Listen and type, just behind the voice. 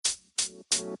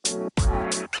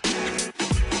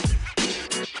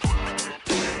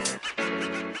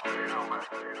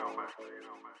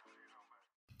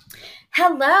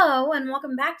Hello, and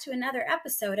welcome back to another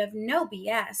episode of No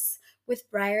BS with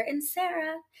Bryer and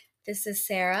Sara. This is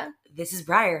Sara. This is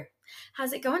Bryer.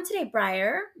 How's it going today,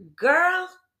 Bryer? Girl,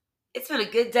 it's been a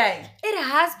good day. It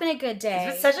has been a good day.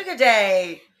 It's been such a good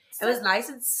day. It was nice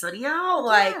and sunny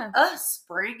out.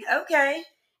 Spring. Okay.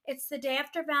 It's the day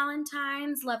after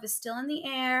Valentine's. Love is still in the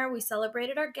air. We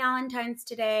celebrated our Galentine's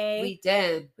today. We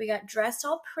did. We got dressed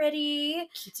all pretty.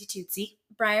 Cutesy tootsie.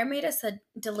 Bryer made us a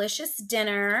delicious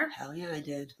dinner. Hell yeah, I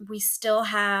did. We still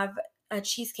have a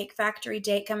Cheesecake Factory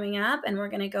date coming up, and we're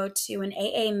going to go to an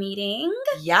AA meeting.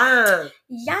 Yeah.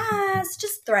 Yes,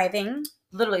 just thriving.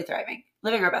 Literally thriving.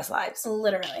 Living our best lives.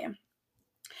 Literally.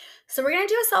 So we're going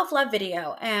to do a self-love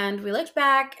video, and we looked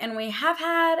back, and we have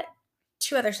had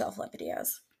 2 other self-love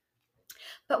videos.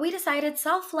 But we decided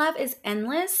self-love is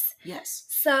endless. Yes.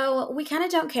 So we kind of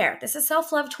don't care. This is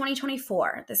self-love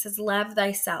 2024. This is Love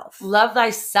Thyself. Love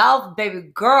thyself,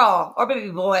 baby girl. Or baby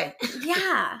boy.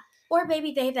 Yeah. Or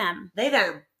baby they, them. They,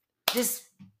 them. Just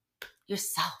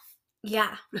yourself.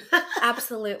 Yeah.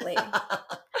 Absolutely.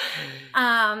 But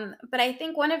I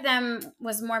think one of them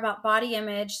was more about body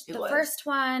image. The first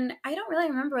one, I don't really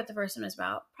remember what the first one was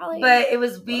about. Probably. But it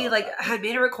was had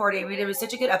made a recording. It was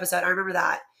such a good episode. I remember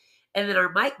that. And then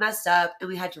our mic messed up and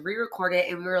we had to re-record it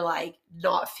and we were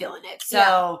not feeling it.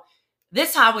 So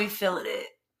This time we feeling it.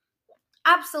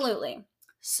 Absolutely.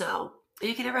 So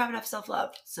you can never have enough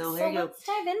self-love. So there you go. Let's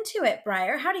dive into it,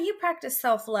 Bryer. How do you practice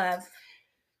self-love?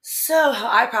 So how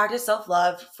I practice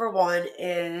self-love, for one,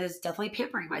 is definitely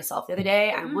pampering myself. The other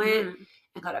day I went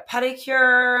and got a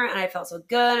pedicure and I felt so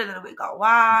good. And then I went and got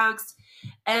waxed.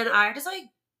 And I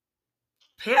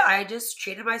just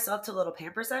treated myself to a little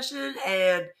pamper session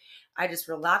and I just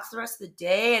relaxed the rest of the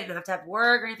day. I didn't have to have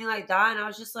work or anything like that. And I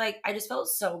was just I just felt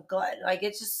so good.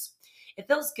 It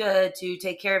feels good to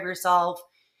take care of yourself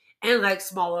in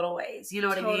small little ways. You know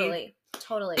what I mean?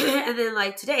 Totally. And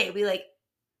then today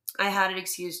I had an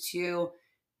excuse to,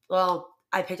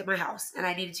 I picked up my house and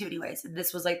I needed to anyways. And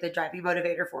this was the driving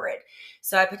motivator for it.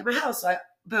 So I picked up my house. So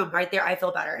boom, right there, I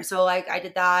feel better. So I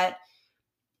did that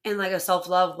in a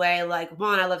self-love way.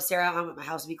 One, I love Sarah. I want my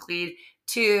house to be clean.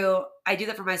 2, I do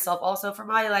that for myself also for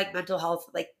my mental health,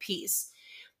 peace.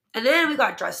 And then we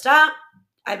got dressed up.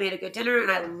 I made a good dinner and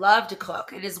I love to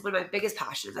cook. It is one of my biggest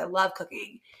passions. I love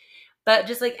cooking. But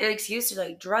just an excuse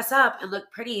to dress up and look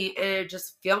pretty and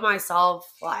just feel myself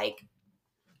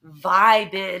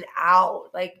vibing out.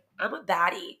 I'm a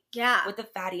baddie. Yeah. With a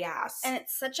fatty ass. And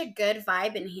it's such a good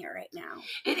vibe in here right now.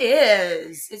 It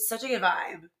is. It's such a good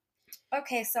vibe.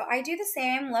 Okay, so I do the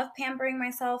same. Love pampering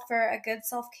myself for a good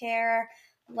self-care.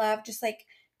 Love just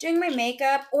doing my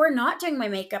makeup or not doing my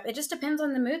makeup. It just depends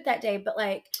on the mood that day. But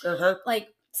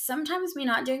sometimes me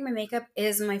not doing my makeup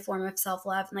is my form of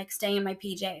self-love. And staying in my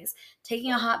PJs,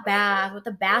 taking a hot bath with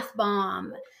a bath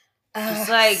bomb.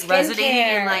 Just resonating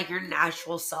in your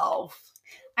natural self.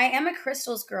 I am a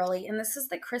crystals girly, and this is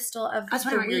the crystal of That's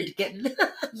the what week. You're getting.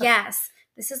 Yes,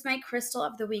 this is my crystal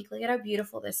of the week. Look at how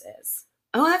beautiful this is.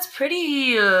 Oh, that's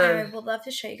pretty. I would love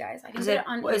to show you guys. I can put it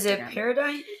on Instagram. Is it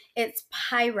Paradise? It's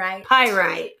Pyrite.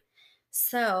 Pyrite.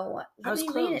 So let me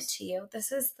read it to you.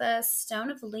 This is the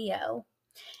Stone of Leo,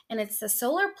 and it's the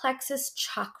solar plexus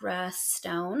chakra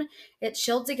stone. It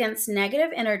shields against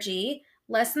negative energy,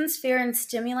 lessens fear, and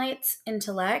stimulates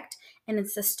intellect. And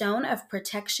it's the stone of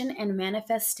protection and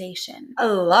manifestation. I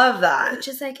love that. Which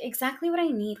is exactly what I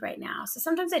need right now. So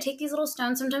sometimes I take these little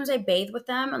stones. Sometimes I bathe with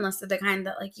them, unless they're the kind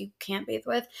that you can't bathe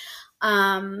with.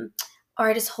 Or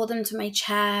I just hold them to my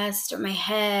chest or my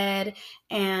head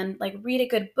and read a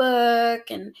good book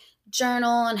and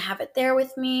journal and have it there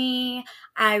with me.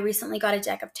 I recently got a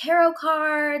deck of tarot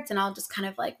cards and I'll just kind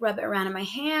of rub it around in my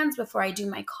hands before I do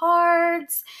my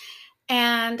cards.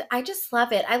 And I just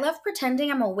love it. I love pretending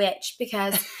I'm a witch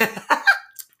because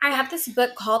I have this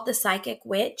book called The Psychic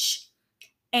Witch.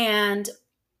 And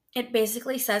it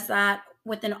basically says that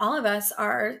within all of us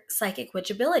are psychic witch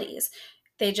abilities.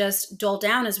 They just dull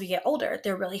down as we get older.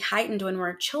 They're really heightened when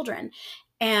we're children.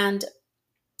 And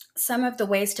some of the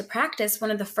ways to practice,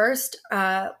 one of the first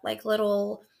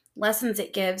little lessons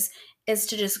it gives is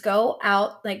to just go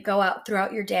out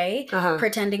throughout your day,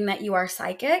 pretending that you are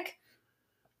psychic.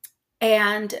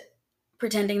 And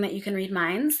pretending that you can read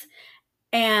minds.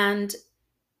 And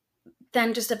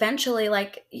then just eventually,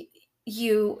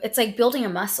 it's like building a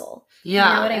muscle. Yeah.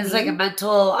 You know what I it's mean? A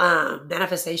mental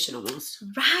manifestation almost.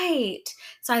 Right.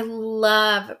 So I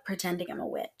love pretending I'm a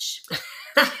witch.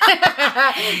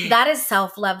 That is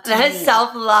self-love to me. That is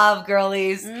self-love,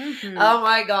 girlies. Mm-hmm. Oh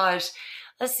my gosh.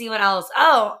 Let's see what else.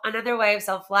 Oh, another way of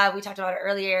self-love, we talked about it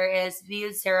earlier, is me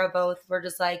and Sarah both were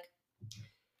just like,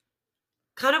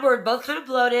 we're both kind of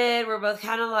bloated. We're both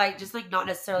kind of like, just like not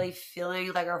necessarily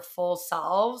feeling like our full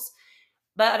selves.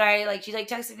 But I like, she like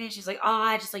texted me and she's like, oh,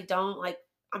 I just like don't like,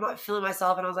 I'm not feeling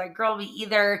myself. And I was like, girl, me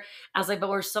either. I was like, but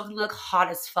we're still gonna look hot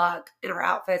as fuck in our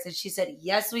outfits. And she said,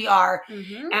 yes, we are.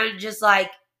 Mm-hmm. And just like,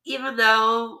 even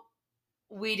though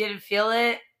we didn't feel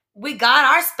it, we got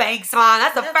our Spanx on.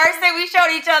 That's the first thing we showed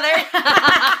each other.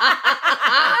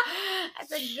 I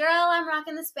said, girl, I'm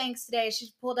rocking the Spanx today. She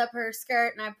pulled up her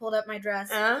skirt and I pulled up my dress.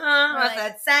 That's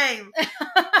that same.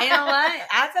 And you know what?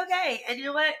 That's okay. And you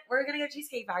know what? We're going to go to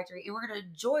Cheesecake Factory and we're going to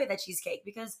enjoy that cheesecake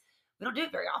because we don't do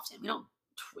it very often. We don't,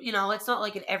 it's not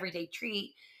like an everyday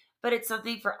treat, but it's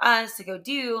something for us to go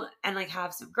do and like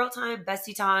have some girl time,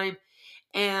 bestie time.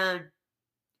 And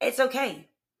it's okay.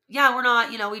 Yeah, we're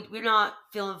not, we're not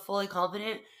feeling fully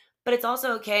confident, but it's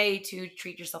also okay to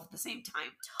treat yourself at the same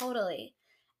time. Totally.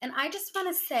 And I just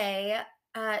want to say,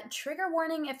 trigger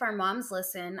warning if our moms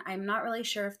listen. I'm not really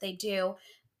sure if they do,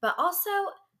 but also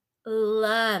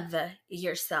love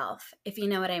yourself, if you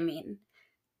know what I mean.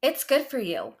 It's good for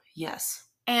you. Yes.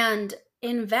 And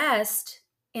invest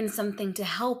in something to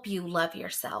help you love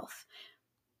yourself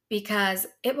because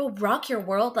it will rock your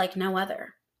world like no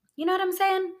other. You know what I'm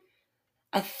saying?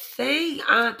 I think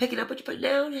I'm picking up what you put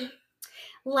down.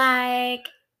 Like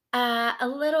a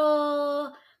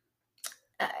little...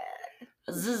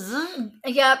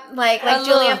 Yep, like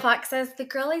Julia Fox says, the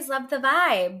girlies love the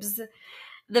vibes.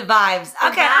 The vibes.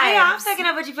 Okay, I'm picking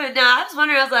up what you put down. I was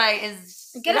wondering, I was like,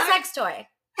 Get a sex toy.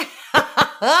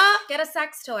 Get a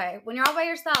sex toy when you're all by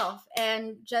yourself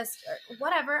and just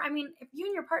whatever. I mean, if you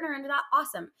and your partner are into that,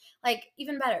 awesome. Like,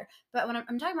 even better. But when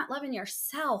I'm talking about loving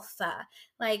yourself,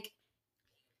 like,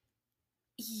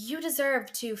 you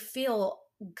deserve to feel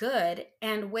good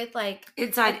and with like...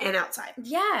 inside and outside.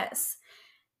 Yes.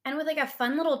 And with like a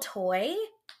fun little toy,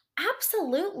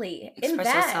 absolutely.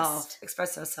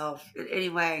 Express yourself in any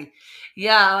way.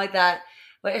 Yeah, I like that.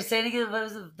 Wait, say it again. What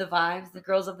was the vibes? The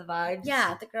girls of the vibes?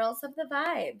 Yeah, the girls of the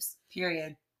vibes.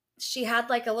 Period. She had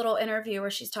like a little interview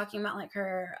where she's talking about like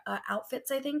her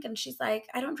outfits, I think. And she's like,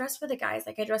 I don't dress for the guys.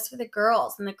 Like I dress for the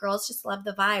girls. And the girls just love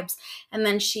the vibes. And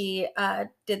then she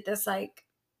did this like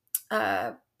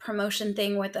promotion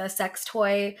thing with a sex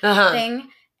toy thing.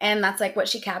 And that's like what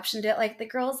she captioned it, like the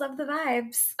girls of the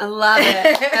vibes. I love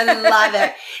it. I love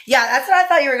it. Yeah, that's what I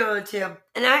thought you were going to.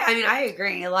 And I mean, I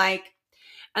agree. Like,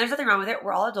 and there's nothing wrong with it.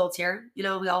 We're all adults here. We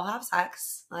all have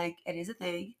sex. Like, it is a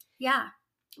thing. Yeah.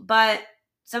 But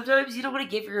sometimes you don't want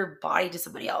to give your body to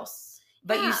somebody else.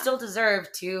 But you still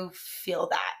deserve to feel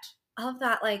that. All of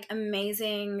that, like,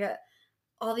 amazing,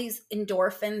 all these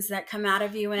endorphins that come out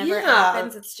of you whenever it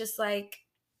happens. It's just like...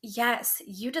 Yes,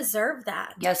 you deserve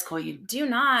that. Yes, queen. Do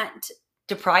not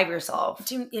deprive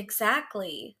yourself.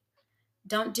 Exactly.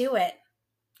 Don't do it.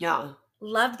 Yeah.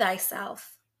 Love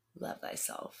thyself. Love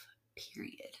thyself.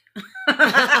 Period.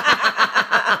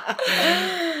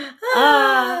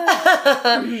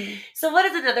 So what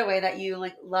is another way that you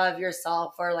like love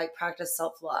yourself or like practice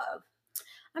self-love?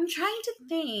 I'm trying to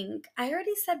think. I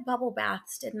already said bubble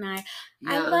baths, didn't I?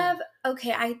 Yeah.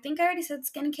 I think I already said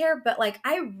skincare, but like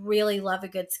I really love a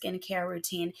good skincare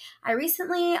routine. I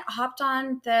recently hopped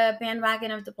on the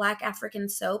bandwagon of the Black African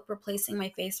soap replacing my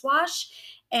face wash,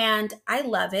 and I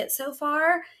love it so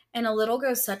far. And a little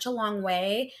goes such a long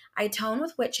way. I tone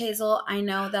with witch hazel. I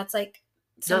know that's like,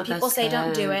 some people say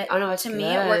don't do it. Oh, no, it's to good. me,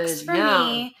 it works for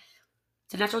me.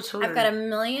 It's a natural toner. I've got a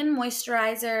million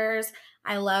moisturizers.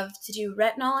 I love to do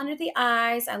retinol under the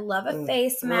eyes. I love a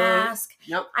face mask.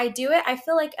 Yep. I do it. I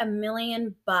feel like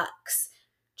 $1,000,000.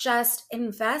 Just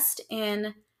invest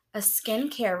in a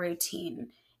skincare routine.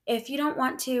 If you don't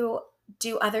want to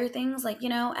do other things like,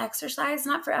 exercise,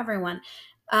 not for everyone.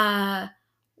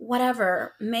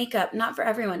 Whatever, makeup, not for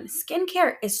everyone.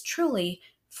 Skincare is truly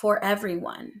for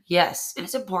everyone. Yes. And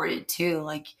it's important too.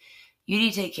 Like, you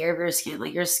need to take care of your skin.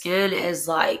 Like, your skin is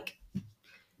like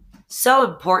so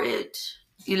important,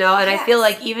 and yes. I feel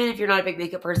like even if you're not a big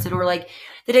makeup person or like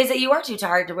the days that you are too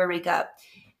tired to wear makeup,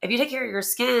 if you take care of your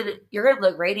skin, you're going to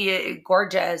look radiant and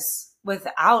gorgeous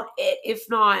without it, if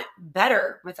not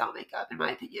better without makeup, in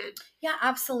my opinion. Yeah,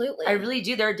 absolutely. I really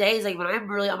do. There are days like when I'm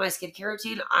really on my skincare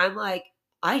routine, I'm like,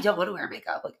 I don't want to wear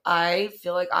makeup. Like, I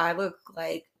feel like I look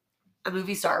like a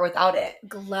movie star without it.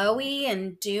 Glowy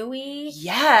and dewy.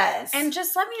 Yes. And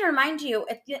just let me remind you,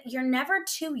 you're never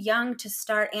too young to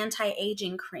start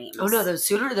anti-aging creams. Oh no, the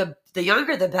sooner the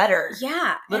younger the better.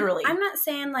 Yeah. Literally. And I'm not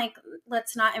saying like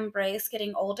let's not embrace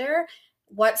getting older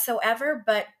whatsoever,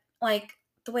 but like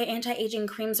the way anti-aging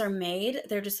creams are made,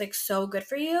 they're just like so good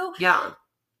for you. Yeah.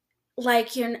 like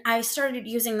I started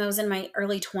using those in my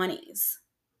early 20s,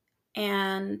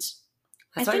 and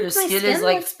I That's why your think my skin is skin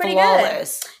like looks pretty good.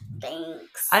 flawless.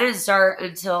 Thanks. I didn't start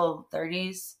until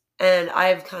 30s, and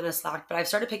I've kind of slacked, but I've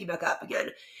started picking back up again.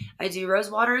 I do rose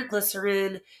water and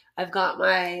glycerin. I've got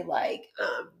my like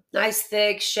nice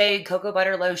thick shea and cocoa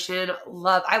butter lotion.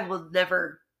 Love. I will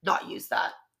never not use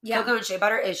that. Yeah. Cocoa and shea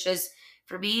butter is just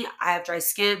for me. I have dry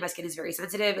skin. My skin is very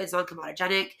sensitive. It's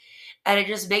non-comedogenic, and it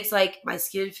just makes like my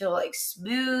skin feel like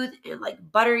smooth and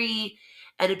like buttery.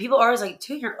 And then people are always like,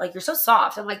 dude, you're so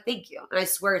soft. I'm like, thank you. And I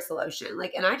swear it's the lotion.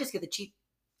 Like, and I just get the cheap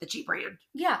brand.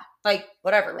 Yeah. Like,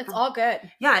 whatever. It's all good.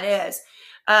 Yeah, it is.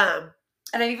 And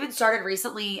I've even started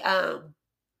recently,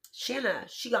 Shanna,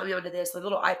 she got me onto this, like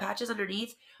little eye patches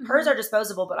underneath. Mhm. Hers are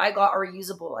disposable, but I got a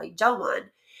reusable, like, gel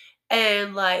one.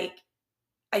 And, like,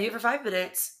 I do it for 5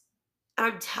 minutes. And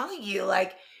I'm telling you,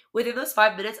 like, within those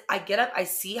 5 minutes, I get up, I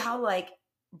see how, like,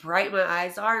 bright my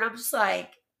eyes are. And I'm just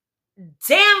like,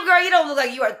 damn, girl, you don't look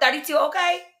like you are 32,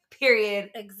 okay? Period.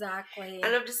 Exactly.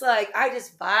 And I'm just like, I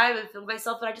just vibe and feel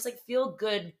myself, and I just like feel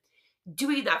good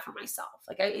doing that for myself.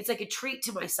 Like it's like a treat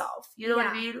to myself. You know what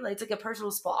I mean? Like it's like a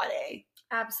personal spa day.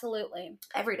 Absolutely.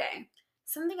 Every day.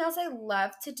 Something else I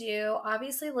love to do,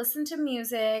 obviously listen to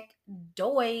music,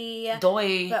 doy.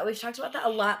 But we've talked about that a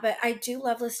lot, but I do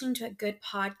love listening to a good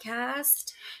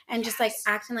podcast and just like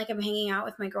acting like I'm hanging out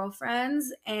with my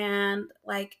girlfriends and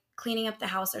like cleaning up the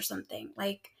house or something,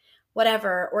 like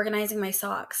whatever, organizing my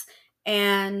socks.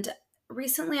 And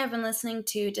recently I've been listening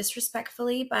to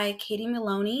Disrespectfully by Katie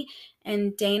Maloney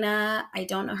and Dana. I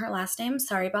don't know her last name.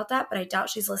 Sorry about that, but I doubt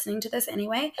she's listening to this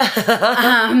anyway.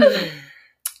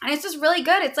 And it's just really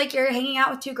good. It's like you're hanging out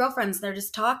with two girlfriends. And they're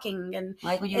just talking, and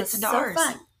like when you it's listen to so ours.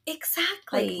 Fun.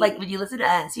 Exactly. Like when you listen to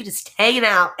us, you're just hanging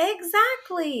out.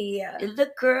 Exactly. In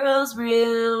the girls'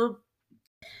 room.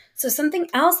 So something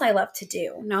else I love to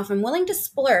do. Now, if I'm willing to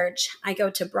splurge, I go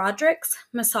to Broderick's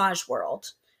Massage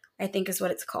World, I think is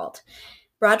what it's called.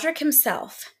 Broderick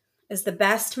himself is the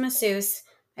best masseuse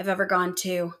I've ever gone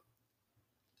to.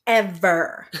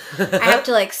 Ever. I have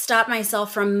to like stop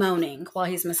myself from moaning while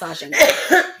he's massaging. Sorry,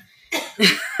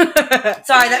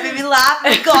 that made me laugh.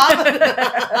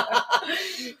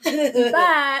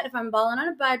 But if I'm balling on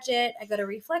a budget, I go to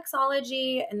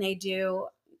Reflexology, and they do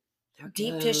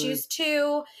deep tissues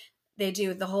too. They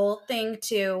do the whole thing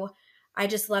too. I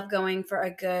just love going for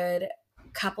a good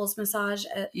couples massage.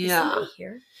 Is somebody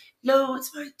here? No,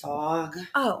 it's my dog.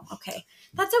 Oh, okay.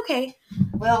 That's okay.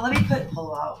 Well, let me put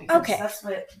Polo out. Okay. That's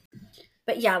what.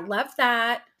 But yeah, love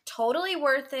that. Totally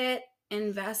worth it.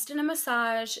 Invest in a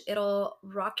massage. It'll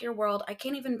rock your world. I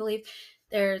can't even believe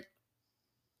not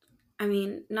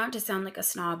to sound like a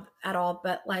snob at all,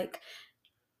 but like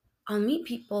I'll meet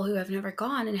people who have never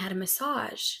gone and had a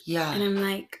massage. Yeah. And I'm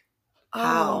like,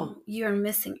 you're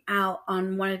missing out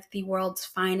on one of the world's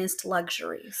finest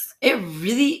luxuries. It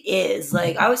really is.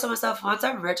 Like, I always tell myself, once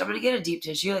I'm rich, I'm going to get a deep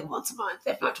tissue like once a month,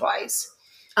 if not twice.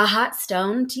 A hot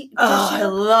stone tissue? I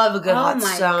love a good hot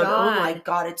stone. God. Oh my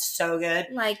God, it's so good.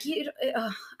 Like,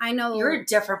 I know. You're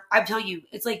different. I'm telling you,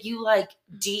 it's like you like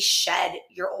de-shed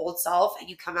your old self and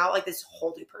you come out like this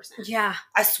whole new person. Yeah.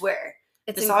 I swear.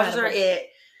 It's massages are it.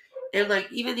 And like,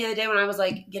 even the other day when I was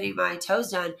like getting my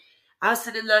toes done, I was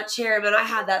sitting in that chair, man. I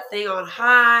had that thing on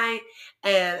high,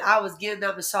 and I was getting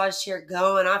that massage chair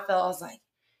going. I was like,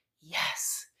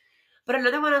 yes. But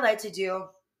another one I like to do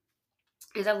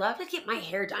is I love to get my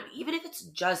hair done, even if it's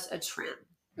just a trim.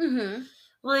 Mm-hmm.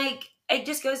 Like, it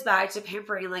just goes back to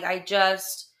pampering. Like,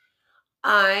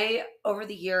 I, over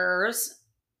the years,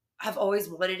 have always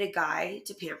wanted a guy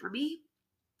to pamper me.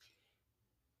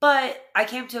 But I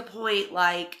came to a point,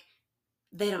 like,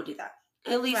 they don't do that.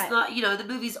 At least not, the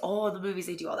movies,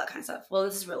 they do all that kind of stuff. Well,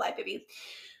 this is real life, baby.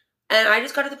 And I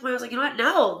just got to the point where I was like, you know what?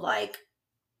 No, like,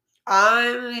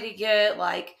 I'm going to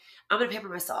pamper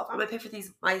myself. I'm going to pay for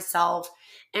things myself.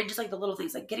 And just like the little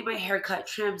things, like getting my hair cut,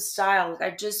 trim, style. Like,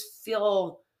 I just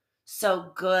feel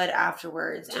so good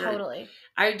afterwards. Totally. And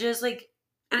I just like,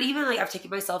 and even like I've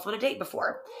taken myself on a date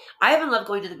before. I haven't loved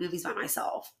going to the movies by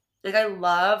myself. Like, I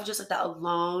love just like that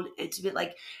alone,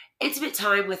 intimate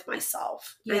time with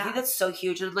myself. Yeah. I think that's so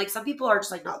huge. And like some people are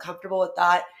just like not comfortable with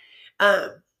that.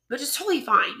 Which is totally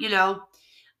fine,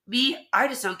 Me, I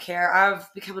just don't care.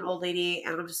 I've become an old lady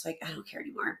and I'm just like, I don't care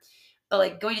anymore. But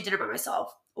like going to dinner by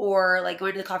myself or like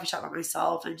going to the coffee shop by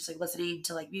myself and just like listening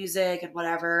to like music and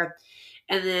whatever.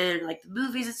 And then like the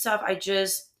movies and stuff,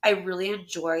 I really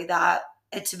enjoy that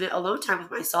intimate alone time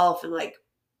with myself and like,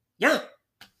 yeah.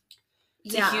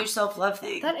 It's a huge self-love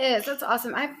thing. That's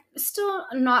awesome. I'm still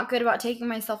not good about taking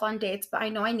myself on dates, but I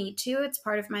know I need to. It's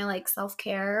part of my like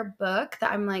self-care book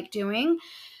that I'm like doing.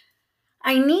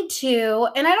 I need to,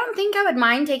 and I don't think I would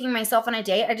mind taking myself on a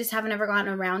date. I just haven't ever gotten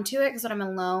around to it because when I'm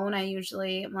alone, I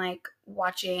usually am like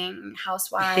watching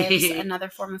Housewives, another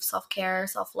form of self-care,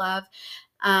 self-love,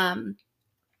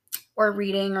 or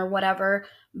reading or whatever.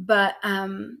 But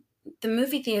the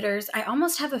movie theaters, I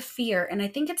almost have a fear, and I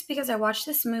think it's because I watched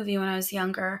this movie when I was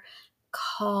younger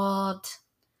called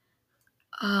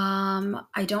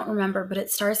I don't remember, but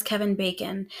it stars Kevin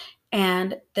Bacon.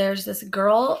 And there's this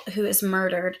girl who is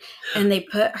murdered, and they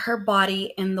put her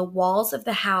body in the walls of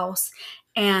the house,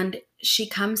 and she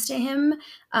comes to him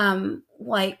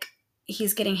like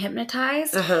he's getting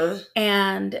hypnotized,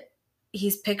 and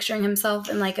he's picturing himself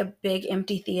in like a big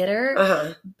empty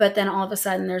theater, but then all of a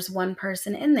sudden there's one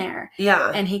person in there.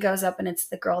 Yeah. And he goes up and it's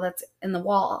the girl that's in the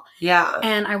wall. Yeah.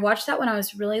 And I watched that when I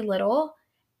was really little.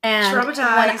 And Traumatized.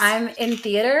 when I'm in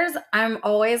theaters, I'm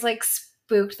always like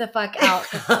spooked the fuck out.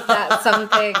 That's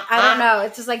something. I don't know.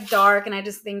 It's just like dark and I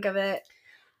just think of it.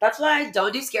 That's why I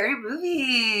don't do scary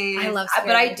movies. I love scary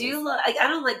movies. I do like, I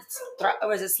don't like,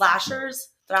 was it slashers?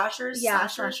 Thrashers? Yeah,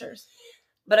 slashers.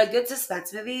 But a good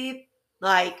suspense movie,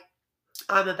 like,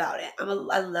 I'm about it. I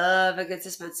love a good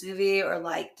suspense movie or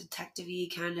like detective-y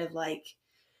kind of like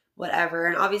whatever.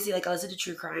 And obviously, like, I listen to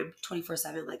true crime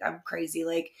 24/7. Like, I'm crazy.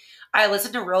 Like, I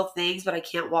listen to real things, but I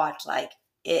can't watch like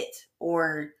It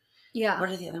or what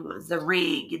are the other ones? The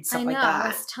Ring and stuff like that. I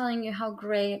was telling you how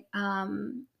great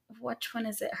which one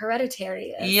is it? Hereditary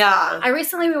is. Yeah. I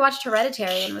recently rewatched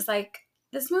Hereditary and was like,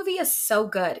 this movie is so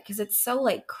good because it's so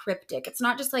like cryptic. It's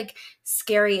not just like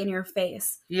scary in your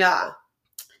face. Yeah.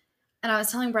 And I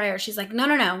was telling Bryer, she's like, no,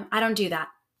 I don't do that.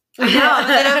 I know, but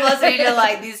then I'm listening to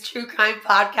like these true crime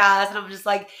podcasts and I'm just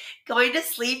like going to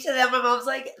sleep to them. My mom's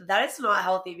like, that is not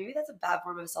healthy. Maybe that's a bad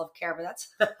form of self-care, but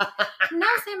that's No,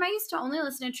 Sam, I used to only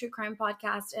listen to true crime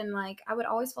podcasts and like I would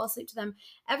always fall asleep to them.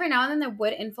 Every now and then they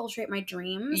would infiltrate my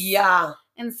dreams. Yeah.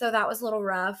 And so that was a little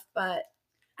rough, but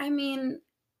I mean,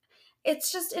 it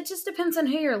just depends on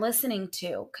who you're listening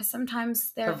to because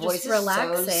sometimes they're just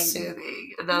relaxing. So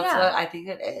soothing. And that's what I think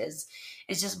it is.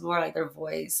 It's just more like their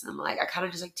voice and like I kind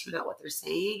of just like tune out what they're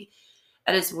saying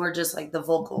and it's more just like the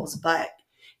vocals. But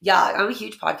yeah, I'm a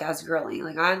huge podcast girly.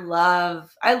 Like I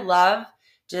love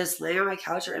just laying on my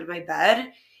couch or in my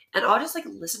bed and I'll just like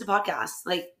listen to podcasts.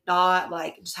 Like not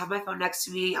like just have my phone next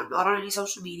to me. I'm not on any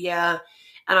social media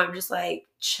and I'm just like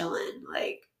chilling.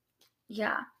 Like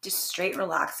just straight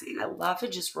relaxing. I love to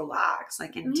just relax,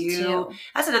 like, and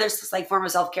that's another like form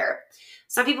of self-care.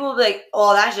 Some people will be like,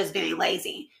 oh, that's just being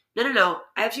lazy. No.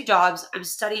 I have 2 jobs. I'm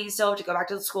studying still to go back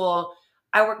to the school.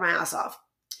 I work my ass off.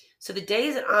 So the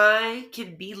days that I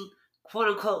can be quote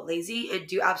unquote lazy and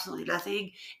do absolutely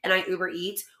nothing and I Uber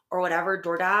Eats or whatever,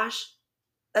 DoorDash,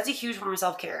 that's a huge form of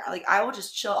self-care. Like I will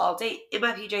just chill all day in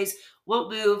my PJs,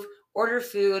 won't move, order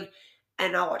food,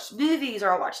 and I'll watch movies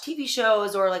or I'll watch TV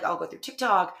shows or like I'll go through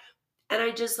TikTok and I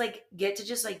just like get to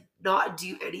just like not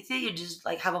do anything and just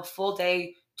like have a full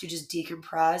day to just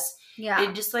decompress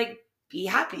and just like be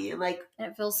happy and like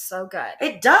it feels so good.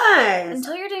 It does.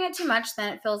 Until you're doing it too much,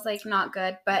 then it feels like not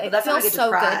good, but it feels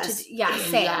so good to same.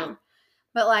 Yeah.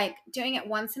 But like doing it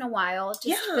once in a while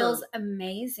just feels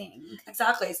amazing.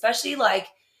 Exactly. Especially like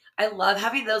I love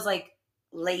having those like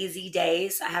lazy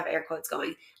days. I have air quotes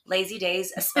going. Lazy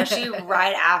days, especially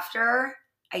right after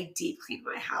I deep clean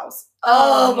my house.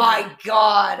 Oh my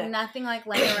God. Nothing like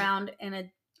laying around in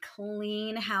a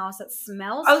clean house that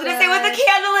smells I was going to say with the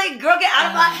candle, girl, get out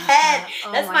of my head.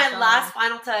 That's my last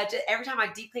final touch. Every time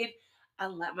I deep clean, I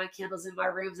light my candles in my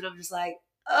rooms and I'm just like,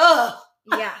 oh.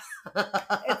 Yes.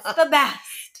 It's the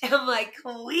best. And I'm like,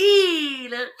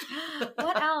 queen.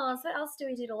 What else? What else do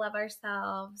we do to love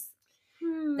ourselves?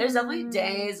 There's definitely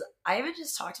days I even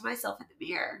just talk to myself in the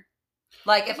mirror.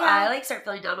 Like if I like start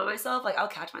feeling down on myself, like I'll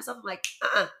catch myself. I'm like,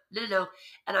 no.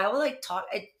 And I will like talk.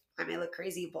 I may look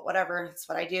crazy, but whatever. That's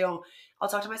what I do. I'll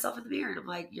talk to myself in the mirror and I'm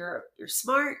like, you're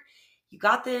smart. You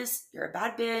got this. You're a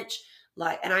bad bitch.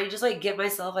 Like, and I just like give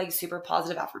myself like super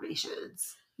positive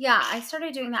affirmations. Yeah, I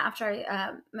started doing that after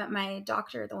I met my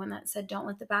doctor, the one that said, don't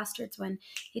let the bastards win.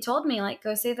 He told me, like,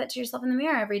 go say that to yourself in the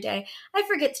mirror every day. I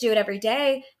forget to do it every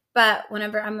day, but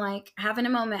whenever I'm, like, having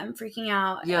a moment, I'm freaking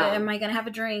out. Am I going to have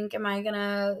a drink? Am I going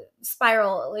to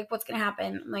spiral? Like, what's going to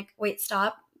happen? I'm like, wait,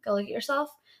 stop. Go look at yourself.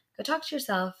 Go talk to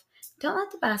yourself. Don't let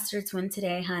the bastards win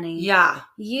today, honey. Yeah.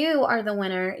 You are the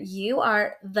winner. You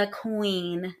are the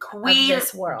queen of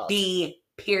this world.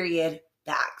 Period.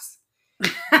 Facts.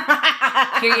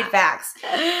 Period facts. No,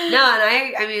 and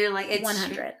I mean, like, it's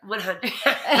 100.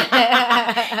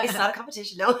 It's not a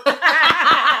competition, no.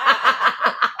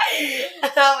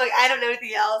 I'm like, I don't know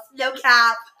anything else. No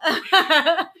cap.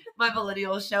 My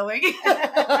millennial showing.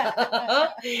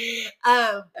 But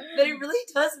it really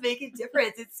does make a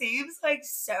difference. It seems like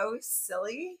so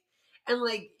silly. And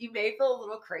like you may feel a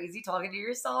little crazy talking to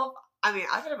yourself. I mean,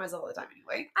 I feel to myself all the time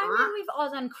anyway. I mean, we've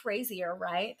all done crazier,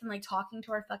 right? Than like talking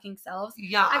to our fucking selves.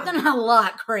 Yeah. I've done a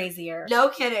lot crazier. No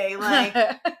kidding. Like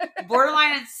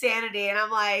borderline insanity. And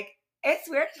I'm like, it's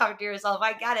weird to talk to yourself.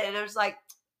 I get it. And I was like,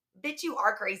 bitch, you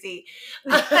are crazy.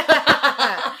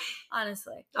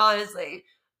 Honestly.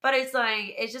 But it's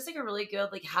like, it's just like a really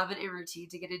good like habit and routine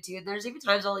to get into. And there's even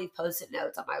times I'll leave post-it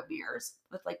notes on my mirrors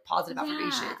with like positive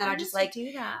affirmations. And I just like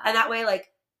do that. And that way, like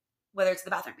whether it's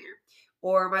the bathroom mirror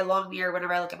or my long mirror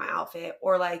whenever I look at my outfit,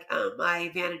 or like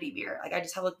my vanity mirror, like I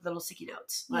just have like little sticky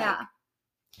notes. Like, yeah.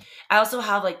 I also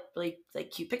have like really like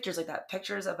cute pictures like that.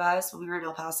 Pictures of us when we were in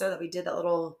El Paso that we did that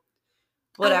little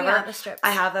whatever. Oh, yeah, the strips.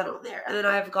 I have that on there. And then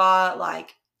I've got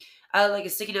like a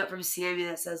sticky note from Sammy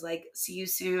that says like, see you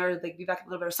soon, or like be back in a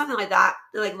little bit, or something like that.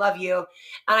 And, like, love you. And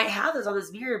I have those on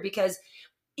this mirror because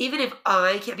even if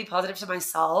I can't be positive to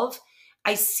myself,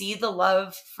 I see the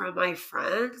love from my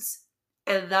friends.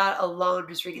 And that alone,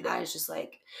 just reading that is just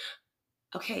like,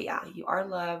 okay, yeah, you are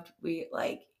loved. We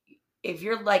like,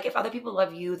 if other people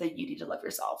love you, then you need to love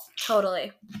yourself.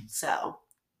 Totally. So,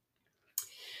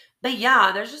 but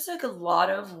yeah, there's just like a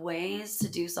lot of ways to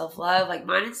do self-love. Like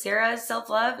mine and Sarah's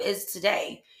self-love is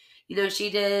today. You know, she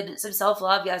did some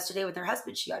self-love yesterday with her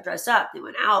husband. She got dressed up. They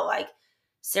went out. Like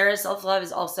Sarah's self-love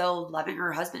is also loving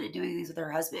her husband and doing things with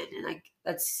her husband. And like,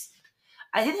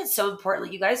 I think that's so important.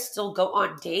 Like you guys still go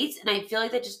on dates, and I feel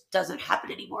like that just doesn't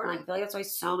happen anymore. Like I feel like that's why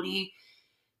so many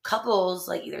couples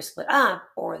like either split up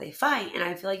or they fight. And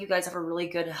I feel like you guys have a really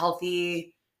good,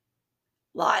 healthy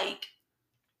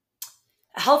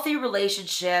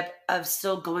relationship of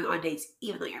still going on dates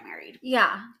even though you're married.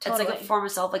 Yeah, totally. It's like a form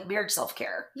of marriage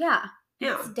self-care. Yeah.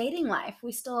 Yeah. It's dating life.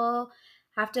 We still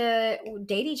have to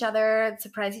date each other,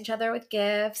 surprise each other with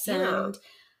gifts, and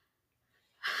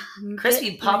Chris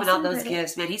be popping out those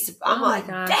gifts, man. I'm like,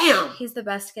 damn. He's the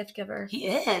best gift giver. He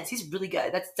is. He's really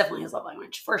good. That's definitely his love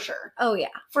language, for sure. Oh, yeah.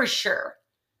 For sure.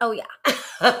 Oh, yeah.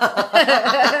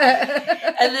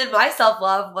 And then my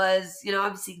self-love was, you know,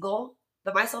 I'm single,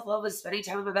 but my self-love was spending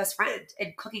time with my best friend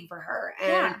and cooking for her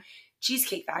and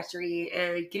Cheesecake Factory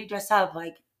and getting dressed up.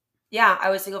 Like, yeah,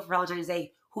 I was single for Valentine's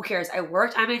Day. Who cares? I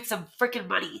worked. I made some freaking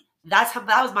money. That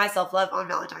was my self-love on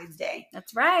Valentine's Day.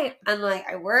 That's right. And like,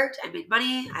 I worked, I made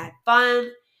money, I had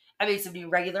fun. I made some new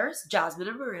regulars, Jasmine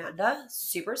and Miranda,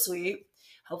 super sweet.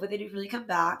 Hopefully they do really come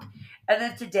back. And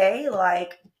then today,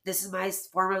 like, this is my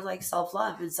form of like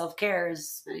self-love and self-care, is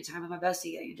spending time with my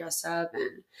bestie, getting dressed up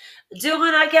and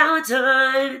doing our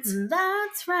Galentine's.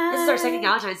 That's right. This is our second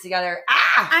Galentine's together.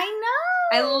 Ah! I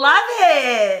know. I love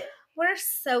it. We're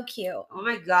so cute. Oh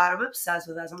my God, I'm obsessed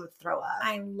with us. I'm going to throw up.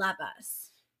 I love us.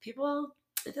 I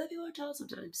feel like people are jealous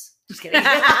sometimes. Just kidding.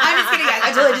 I'm just kidding, guys.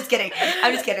 I'm totally just kidding.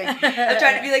 I'm just kidding. I'm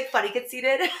trying to be like funny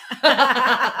conceited.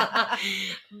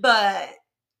 But,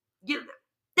 you know.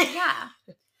 Yeah.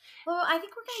 Well, I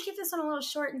think we're going to keep this one a little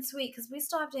short and sweet because we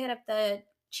still have to hit up the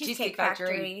Cheesecake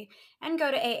Factory and go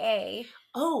to AA.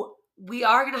 Oh, we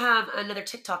are going to have another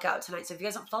TikTok out tonight. So if you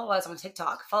guys don't follow us on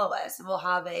TikTok, follow us. And we'll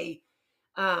have a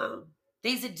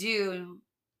things to do.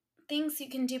 Things you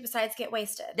can do besides get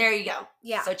wasted. There you go.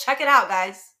 Yeah. So check it out,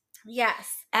 guys.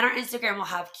 Yes. And our Instagram will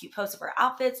have cute posts of our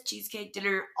outfits, cheesecake,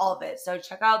 dinner, all of it. So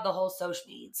check out the whole social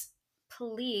needs.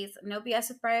 Please, No BS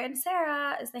with Bryer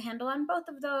Sara is the handle on both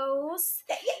of those.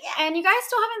 Yeah. And you guys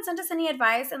still haven't sent us any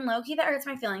advice, and low-key that hurts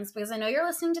my feelings because I know you're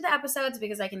listening to the episodes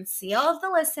because I can see all of the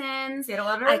listens. They don't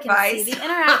want our advice. Can see the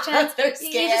interactions.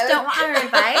 You just don't want our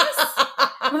advice.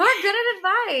 We're good at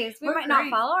advice. We might not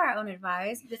follow our own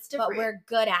advice, but we're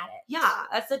good at it. Yeah,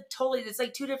 it's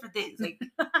like two different things. Like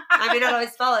I may not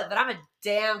always follow it, but I'm a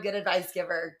damn good advice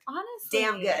giver. Honestly.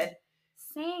 Damn good.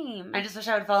 Same. I just wish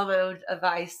I would follow my own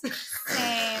advice.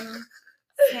 Same.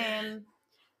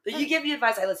 But you give me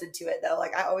advice, I listen to it though.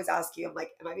 Like I always ask you, I'm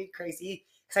like, am I being crazy?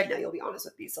 Because I know you'll be honest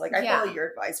with me. So like I follow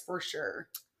your advice for sure.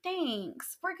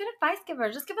 Thanks. We're good advice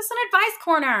givers. Just give us an advice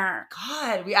corner.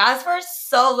 God, we ask for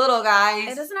so little, guys.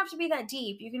 It doesn't have to be that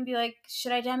deep. You can be like,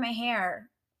 should I dye my hair?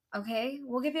 Okay,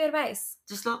 we'll give you advice.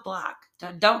 Just not black.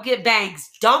 Don't get bangs.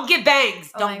 Don't get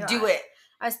bangs. Don't do it.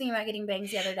 I was thinking about getting bangs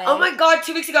the other day. Oh my God,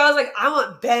 2 weeks ago, I was like, I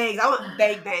want bangs. I want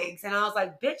bangs. And I was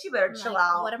like, bitch, you better chill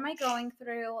out. What am I going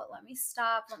through? Let me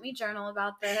stop. Let me journal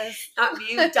about this. Not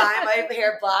me dyeing my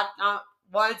hair black. Not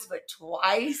once, but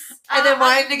twice. And then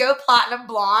wanted to go platinum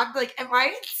blonde. Like, am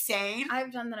I insane?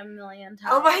 I've done that a million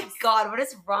times. Oh my God, what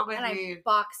is wrong with and me? I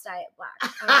box dye it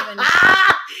black. I don't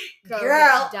even go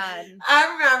Girl, get it done.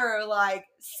 I remember like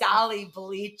Sally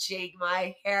bleaching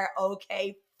my hair.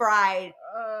 Okay, fried.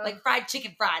 Like fried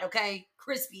chicken fried, okay?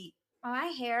 Crispy. My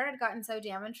hair had gotten so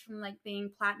damaged from like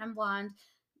being platinum blonde,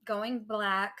 going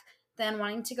black, then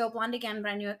wanting to go blonde again,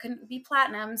 but I knew it couldn't be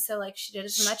platinum, so like she did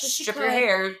as much as she could. Strip your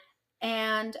hair.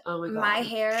 And my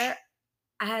hair,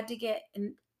 I had to get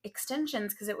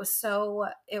extensions because it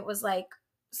was like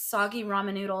soggy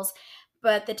ramen noodles.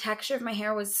 But the texture of my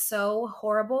hair was so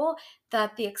horrible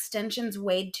that the extensions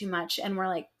weighed too much and were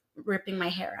like ripping my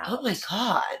hair out. Oh my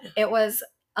God. It was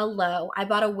a low. I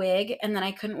bought a wig and then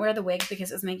I couldn't wear the wig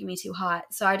because it was making me too hot.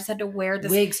 So I just had to wear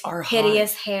this wigs are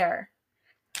hideous hot. hair.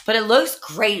 But it looks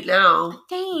great now.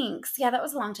 Thanks. Yeah, that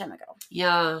was a long time ago.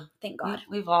 Yeah. Thank God.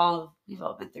 We've all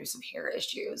been through some hair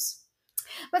issues.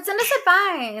 But send us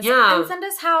advice. Yeah. And send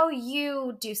us how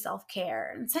you do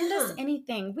self-care. And send us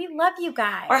anything. We love you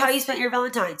guys. Or how you spent your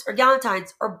Valentines or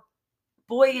Galentines or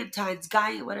Boyentines,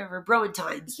 guy, whatever,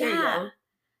 Broentines. There you go.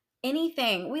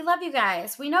 Anything. We love you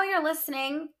guys. We know you're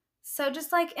listening. So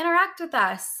just like interact with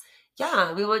us.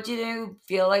 Yeah, we want you to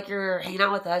feel like you're hanging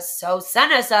out with us. So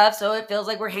send us stuff so it feels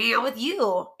like we're hanging out with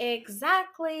you.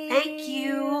 Exactly. Thank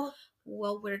you.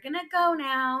 Well, we're going to go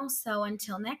now. So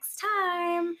until next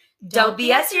time, don't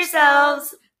BS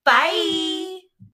yourselves. Bye.